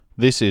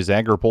This is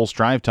AgriPulse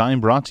Drive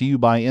Time, brought to you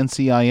by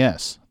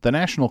NCIS, the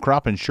National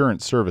Crop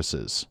Insurance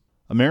Services.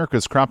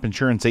 America's crop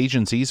insurance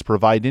agencies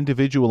provide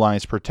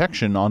individualized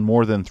protection on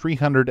more than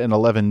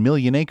 311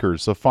 million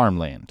acres of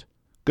farmland.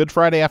 Good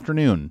Friday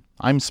afternoon.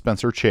 I'm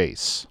Spencer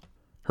Chase.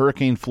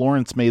 Hurricane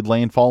Florence made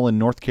landfall in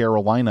North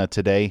Carolina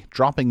today,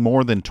 dropping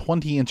more than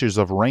 20 inches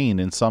of rain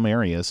in some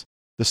areas.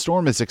 The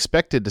storm is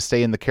expected to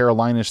stay in the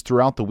Carolinas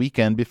throughout the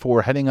weekend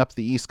before heading up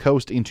the East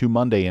Coast into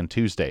Monday and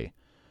Tuesday.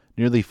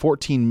 Nearly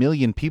 14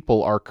 million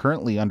people are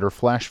currently under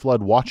flash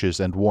flood watches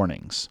and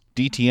warnings.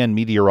 DTN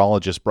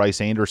meteorologist Bryce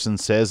Anderson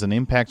says an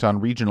impact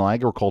on regional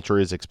agriculture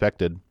is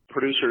expected.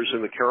 Producers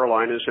in the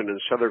Carolinas and in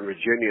Southern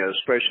Virginia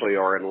especially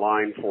are in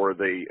line for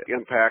the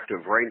impact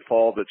of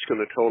rainfall that's going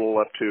to total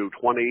up to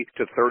 20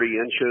 to 30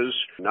 inches,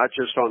 not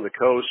just on the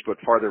coast, but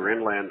farther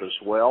inland as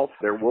well.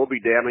 There will be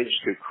damage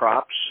to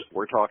crops.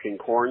 We're talking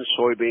corn,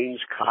 soybeans,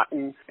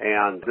 cotton,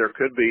 and there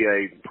could be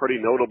a pretty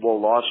notable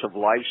loss of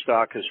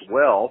livestock as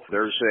well.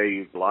 There's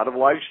a lot of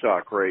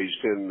livestock raised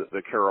in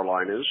the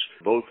Carolinas,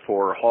 both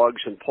for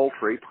hogs and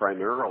poultry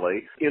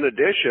primarily. In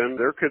addition,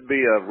 there could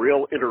be a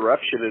real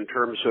interruption in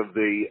terms of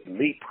the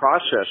meat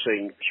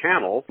processing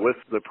channel, with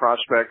the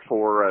prospect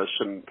for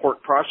some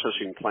pork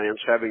processing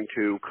plants having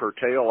to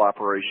curtail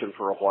operation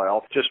for a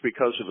while just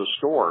because of the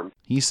storm.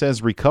 He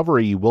says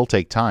recovery will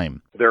take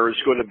time. There is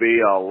going to be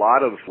a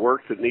lot of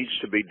work that needs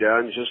to be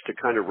done just to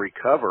kind of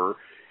recover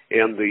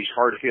in these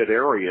hard-hit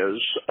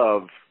areas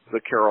of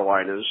the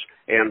Carolinas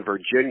and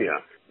Virginia.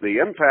 The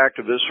impact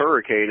of this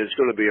hurricane is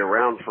going to be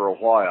around for a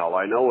while.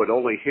 I know it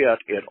only hit,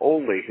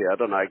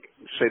 and I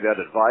say that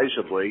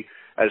advisedly,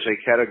 as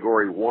a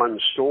Category 1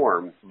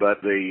 storm,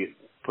 but the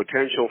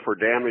potential for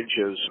damage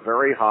is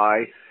very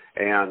high,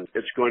 and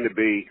it's going to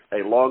be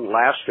a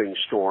long-lasting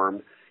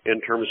storm in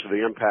terms of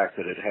the impact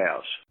that it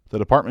has. The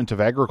Department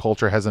of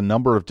Agriculture has a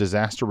number of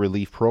disaster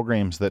relief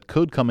programs that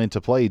could come into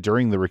play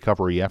during the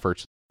recovery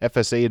efforts.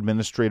 FSA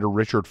Administrator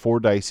Richard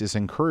Fordyce is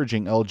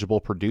encouraging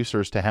eligible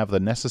producers to have the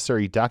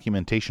necessary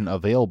documentation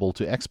available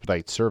to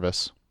expedite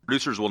service.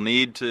 Producers will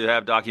need to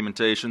have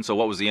documentation. So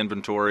what was the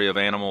inventory of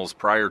animals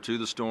prior to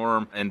the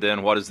storm? And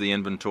then what is the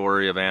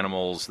inventory of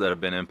animals that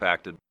have been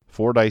impacted?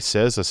 Fordyce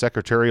says a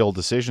secretarial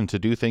decision to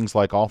do things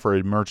like offer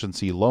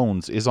emergency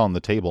loans is on the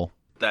table.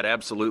 That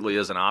absolutely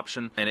is an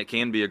option, and it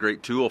can be a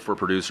great tool for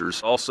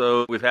producers.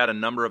 Also, we've had a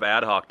number of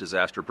ad hoc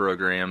disaster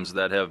programs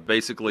that have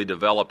basically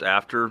developed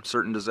after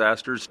certain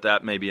disasters.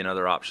 That may be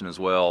another option as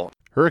well.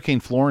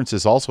 Hurricane Florence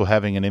is also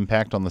having an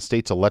impact on the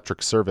state's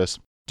electric service.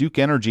 Duke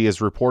Energy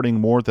is reporting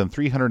more than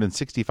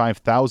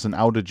 365,000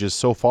 outages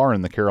so far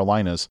in the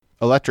Carolinas.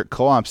 Electric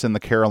co-ops in the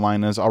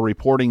Carolinas are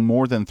reporting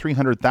more than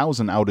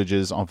 300,000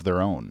 outages of their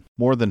own.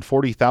 More than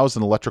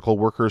 40,000 electrical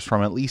workers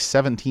from at least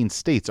 17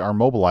 states are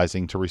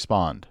mobilizing to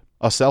respond.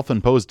 A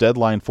self-imposed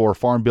deadline for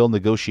Farm Bill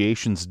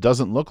negotiations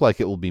doesn't look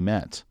like it will be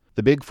met.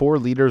 The Big Four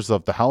leaders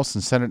of the House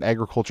and Senate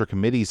Agriculture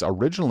Committees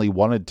originally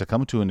wanted to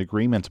come to an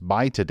agreement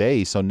by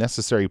today so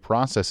necessary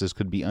processes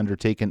could be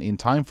undertaken in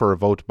time for a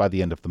vote by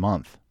the end of the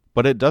month.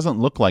 But it doesn't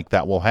look like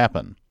that will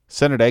happen.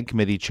 Senate Ag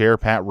Committee Chair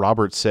Pat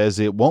Roberts says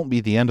it won't be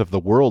the end of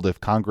the world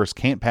if Congress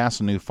can't pass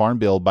a new farm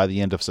bill by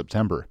the end of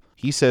September.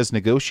 He says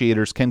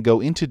negotiators can go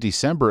into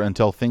December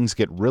until things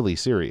get really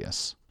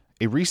serious.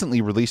 A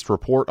recently released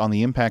report on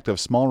the impact of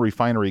small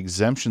refinery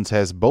exemptions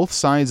has both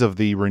sides of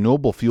the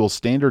renewable fuel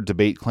standard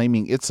debate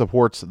claiming it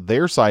supports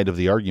their side of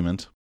the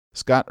argument.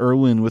 Scott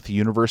Irwin with the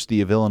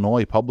University of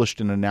Illinois published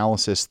an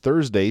analysis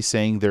Thursday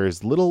saying there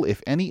is little,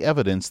 if any,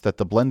 evidence that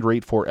the blend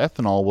rate for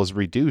ethanol was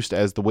reduced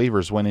as the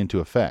waivers went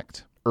into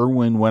effect.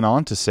 Irwin went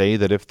on to say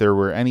that if there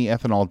were any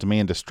ethanol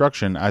demand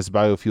destruction, as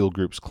biofuel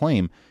groups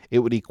claim, it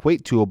would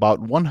equate to about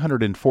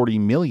 140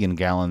 million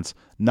gallons,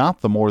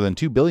 not the more than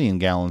 2 billion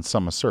gallons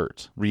some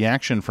assert.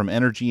 Reaction from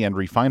energy and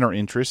refiner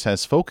interests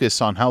has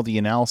focused on how the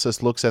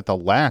analysis looks at the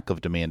lack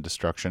of demand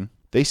destruction.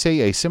 They say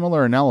a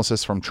similar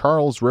analysis from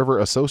Charles River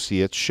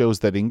Associates shows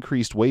that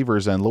increased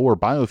waivers and lower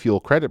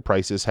biofuel credit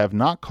prices have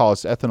not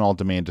caused ethanol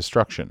demand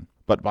destruction.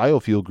 But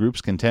biofuel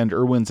groups contend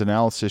Irwin's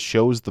analysis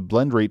shows the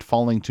blend rate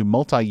falling to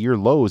multi-year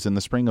lows in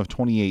the spring of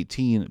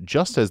 2018,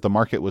 just as the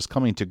market was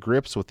coming to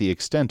grips with the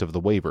extent of the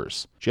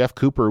waivers. Jeff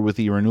Cooper with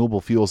the Renewable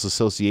Fuels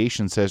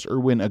Association says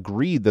Irwin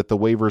agreed that the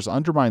waivers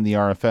undermine the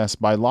RFS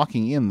by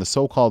locking in the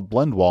so-called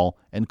blend wall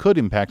and could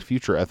impact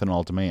future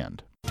ethanol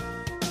demand.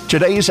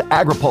 Today's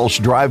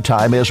AgriPulse Drive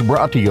Time is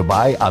brought to you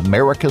by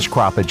America's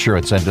crop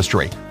insurance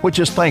industry, which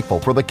is thankful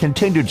for the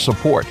continued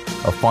support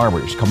of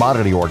farmers,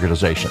 commodity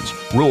organizations,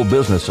 rural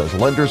businesses,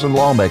 lenders, and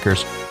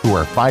lawmakers who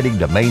are fighting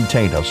to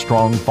maintain a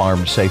strong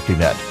farm safety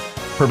net.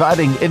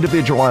 Providing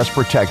individualized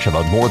protection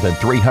on more than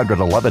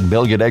 311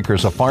 million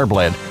acres of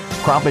farmland,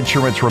 crop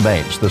insurance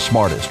remains the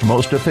smartest,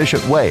 most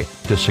efficient way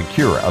to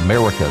secure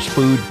America's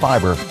food,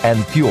 fiber,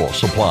 and fuel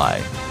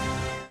supply.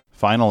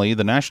 Finally,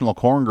 the National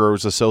Corn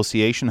Growers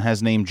Association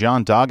has named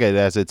John Doggett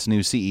as its new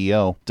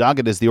CEO.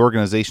 Doggett is the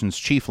organization's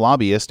chief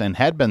lobbyist and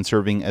had been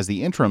serving as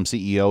the interim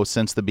CEO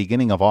since the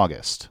beginning of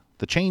August.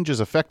 The change is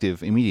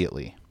effective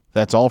immediately.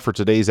 That's all for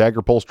today's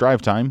AgriPulse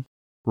Drive Time.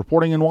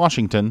 Reporting in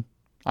Washington,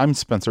 I'm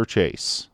Spencer Chase.